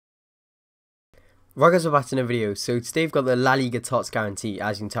Right guys, we're back to another video. So today we've got the La Liga Tots guarantee,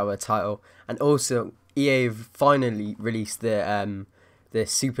 as you can tell by the title, and also EA have finally released the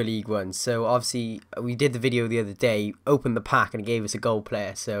Super League one. So obviously we did the video the other day, opened the pack, and it gave us a gold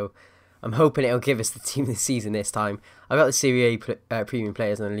player. So I'm hoping it'll give us the team of the season this time. I've got the Serie A premium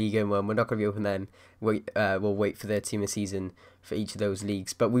players on the Liga one. We're not going to be opening them. We'll wait for the team of the season for each of those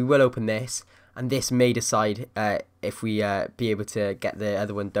leagues, but we will open this, and this may decide if we be able to get the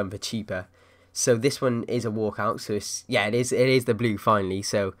other one done for cheaper. So this one is a walkout. So it is the blue finally.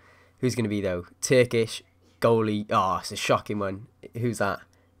 So who's going to be though? Turkish goalie. Oh, it's a shocking one. Who's that?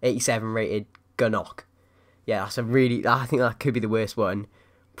 87 rated Gunok. Yeah, I think that could be the worst one.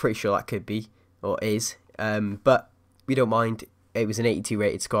 Pretty sure that could be or is. But we don't mind. It was an 82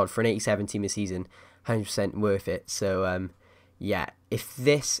 rated squad for an 87 team this season. 100% worth it. So yeah, if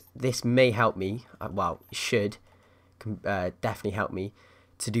this may help me. Well, it should definitely help me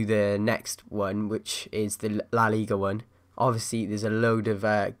to do the next one, which is the La Liga one. Obviously there's a load of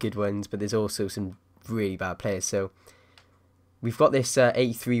good ones, but there's also some really bad players. So we've got this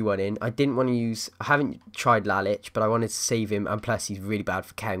 83 one in. I haven't tried Lalic, but I wanted to save him, and plus he's really bad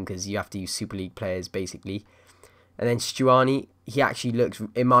for chem because you have to use Super League players basically. And then Stuani, he actually looks,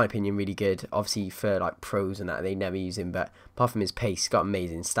 in my opinion, really good. Obviously for like pros and that, they never use him, but apart from his pace, he's got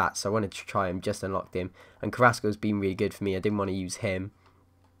amazing stats, so I wanted to try him, just unlocked him. And Carrasco's been really good for me. I didn't want to use him.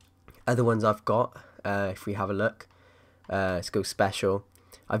 Other ones I've got, if we have a look, let's go special.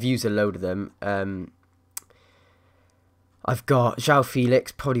 I've used a load of them. I've got João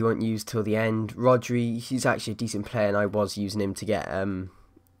Felix, probably won't use till the end. Rodri, he's actually a decent player, and I was using him to get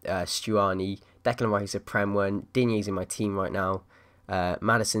Stuani. Declan Rice is a Prem one. Digne's in my team right now.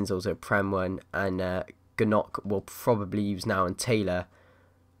 Madison's also a Prem one, and Gunok will probably use now, and Taylor,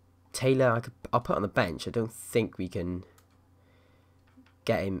 I'll put on the bench. I don't think we can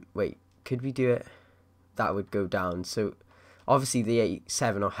get him. Wait, could we do it? That would go down. So obviously the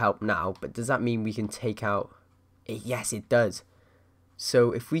 87 will help now, but does that mean we can take out it? Yes, it does.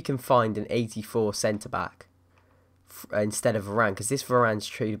 So if we can find an 84 centre back instead of Varane, because this Varane's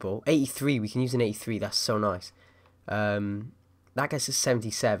tradable. 83, we can use an 83. That's so nice. That gets us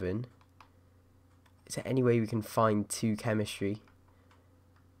 77. Is there any way we can find 2 chemistry?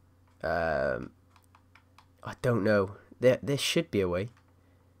 I don't know. There should be a way.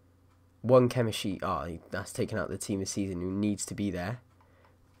 1 chemistry. Oh, that's taken out the team of the season who needs to be there.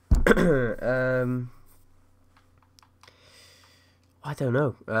 I don't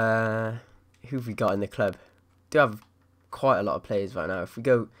know. Who have we got in the club? Do have quite a lot of players right now. If we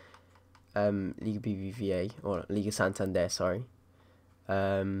go Liga BBVA or Liga Santander, sorry.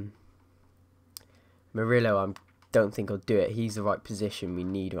 Murillo, I don't think I'll do it. He's the right position we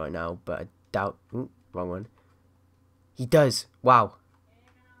need right now, but I doubt. Ooh, wrong one. He does. Wow.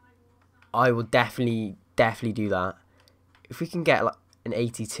 I will definitely do that. If we can get like an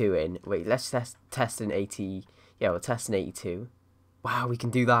 82 in. Wait, let's test an 80. Yeah, we'll test an 82. Wow, we can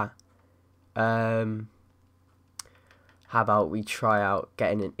do that. How about we try out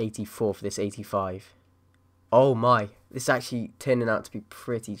getting an 84 for this 85? Oh my, this is actually turning out to be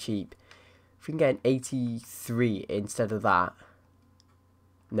pretty cheap. If we can get an 83 instead of that.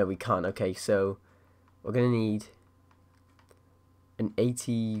 No, we can't. Okay, so we're going to need an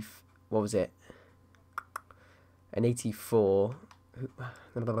 80... What was it? An 84.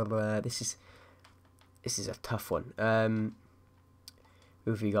 This is a tough one. Who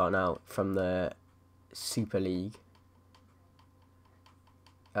have we got now from the Super League?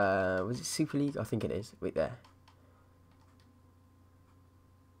 Was it Super League? I think it is. Wait there.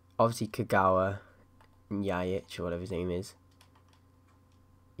 Obviously Kagawa and Yajic, or whatever his name is.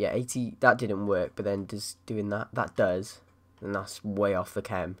 Yeah, 80. That didn't work, but then just doing that does, and that's way off the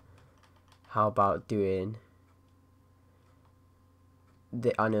chem. How about doing...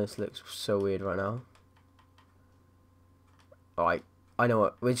 I know this looks so weird right now. Alright, I know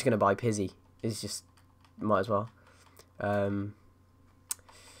what. We're just going to buy Pizzi. It's just... Might as well. If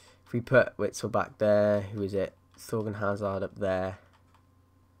we put Witzel back there, who is it? Thorgan Hazard up there.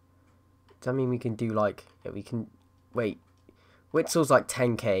 Does that mean we can do like... Yeah, we can... Wait. Witzel's like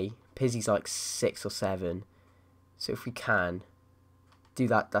 10k. Pizzi's like 6 or 7. So if we can... do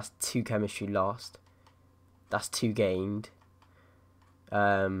that, that's 2 chemistry lost, that's 2 gained.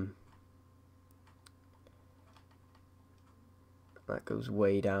 That goes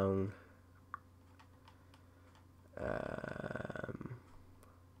way down. Oh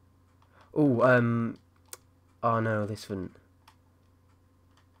no, this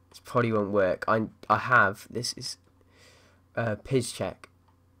probably won't work. I have, this is Pizchek,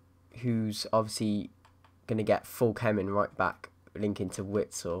 who's obviously gonna get full chem in right back, linking to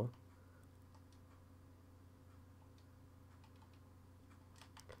Witzel.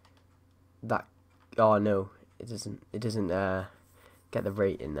 that. Oh no, it doesn't. It doesn't get the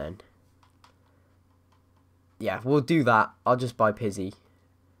rating then. Yeah, we'll do that. I'll just buy Pizzy.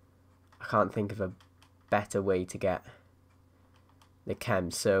 I can't think of a better way to get the chem.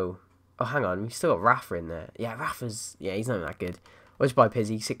 So, oh, hang on, we've still got Rafa in there. Yeah, Rafa's, yeah, he's not that good. I'll just buy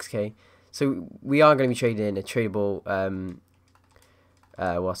Pizzy, 6k. So we are going to be trading in a tradable,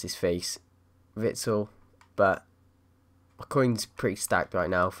 what's his face, Witsel, but my coin's pretty stacked right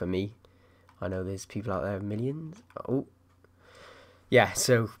now for me. I know there's people out there with millions. Oh, yeah.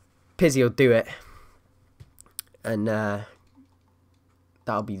 So Pizzy will do it, and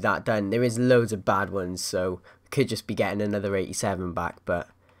that'll be that done. There is loads of bad ones, so we could just be getting another 87 back, but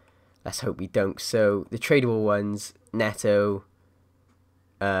let's hope we don't. So the tradable ones: Neto,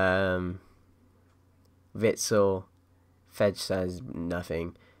 Witsel, Fedge says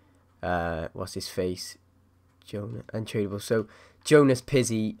nothing. What's his face? Jonah, untradable. So Jonas,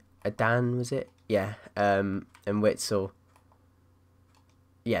 Pizzy, Adan, was it? Yeah. And Witsel.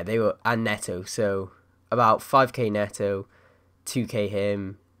 Yeah, they were, and Neto. So about 5k Neto, 2k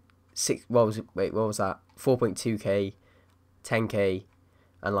him, what was that? 4.2k, 10k,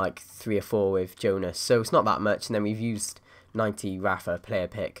 and like 3 or 4 with Jonas. So it's not that much. And then we've used 90 Rafa player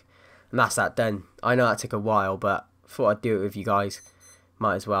pick, and that's that done. I know that took a while, but thought I'd do it with you guys.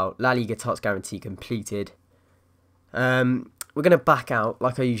 Might as well. La Liga Tots guarantee completed. We're gonna back out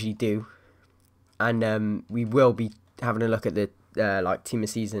like I usually do, and we will be having a look at the like team of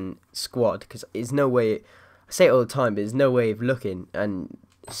season squad, because there's no way. I say it all the time, but there's no way of looking, and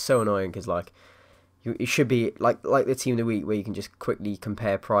it's so annoying because like it should be like the team of the week where you can just quickly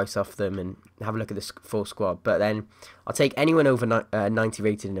compare price off them and have a look at the full squad. But then I'll take anyone over 90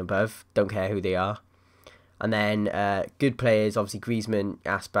 rated and above. Don't care who they are. And then good players, obviously Griezmann,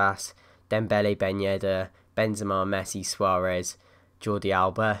 Aspas, Dembele, Ben Yedder, Benzema, Messi, Suarez, Jordi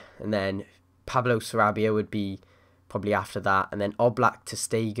Alba, and then Pablo Sarabia would be probably after that, and then Oblak, Ter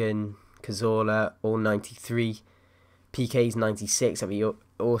Stegen, Cazorla, all 93, PK's 96, that'd be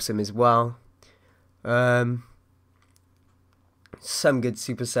awesome as well. Some good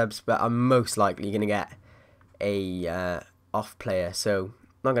super subs, but I'm most likely going to get a off player, so I'm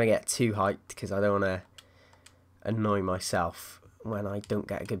not going to get too hyped because I don't want to annoy myself when I don't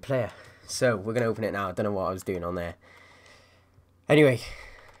get a good player. So we're going to open it now. I don't know what I was doing on there. Anyway,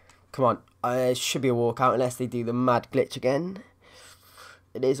 come on. It should be a walkout unless they do the mad glitch again.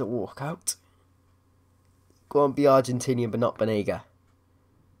 It is a walkout. Go on, be Argentinian but not Banega.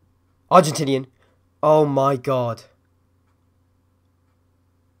 Argentinian. Oh my god.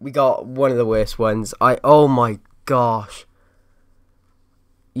 We got one of the worst ones. Oh my gosh.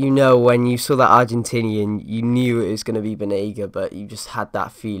 You know, when you saw that Argentinian, you knew it was going to be Banega, but you just had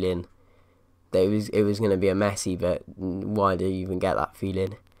that feeling that it was going to be a Messi, but why do you even get that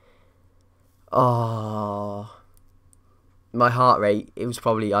feeling? Oh, my heart rate, it was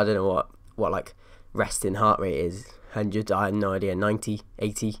probably, I don't know what like resting heart rate is. 100, I have no idea. 90,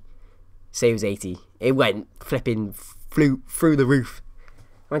 80, say it was 80. It went flew through the roof.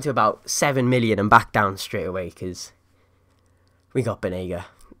 Went to about 7 million and back down straight away because we got Banega.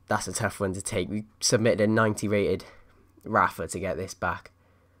 That's a tough one to take. We submitted a 90 rated Rafa to get this back,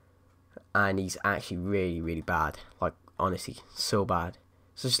 and he's actually really, really bad. Like, honestly, so bad.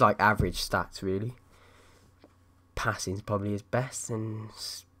 It's just like average stats, really. Passing's probably his best, and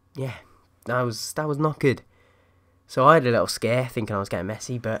yeah, that was not good. So I had a little scare thinking I was getting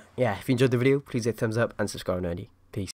Messi, but yeah, if you enjoyed the video, please hit thumbs up and subscribe, nerdy.